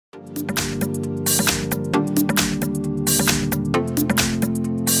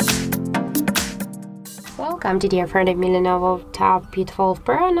Welcome to the friend of LENOVO Tab P12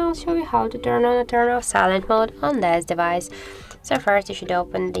 Pro, and I'll show you how to turn on and turn off silent mode on this device. So first you should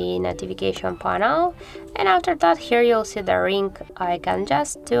open the notification panel, and after that here you'll see the ring icon.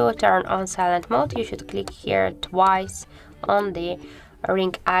 Just to turn on silent mode you should click here twice on the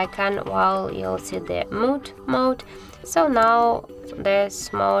ring icon while you'll see the mute mode. So now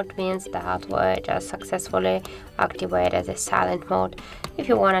this mode means that we just successfully activated the silent mode. If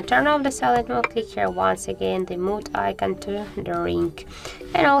you want to turn off the silent mode, click here once again the mute icon to the ring.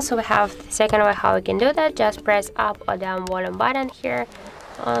 And also we have the second way how we can do that. Just press up or down volume button here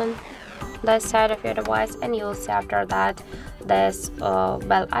on left side of your device, and you'll see after that this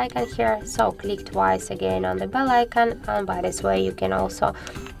bell icon here. So click twice again on the bell icon, and by this way you can also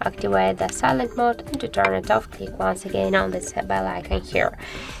activate the silent mode. And to turn it off, click once again on this bell icon here.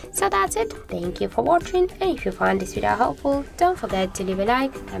 So that's it. Thank you for watching, and if you find this video helpful, don't forget to leave a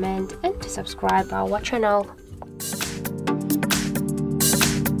like, comment and to subscribe our channel.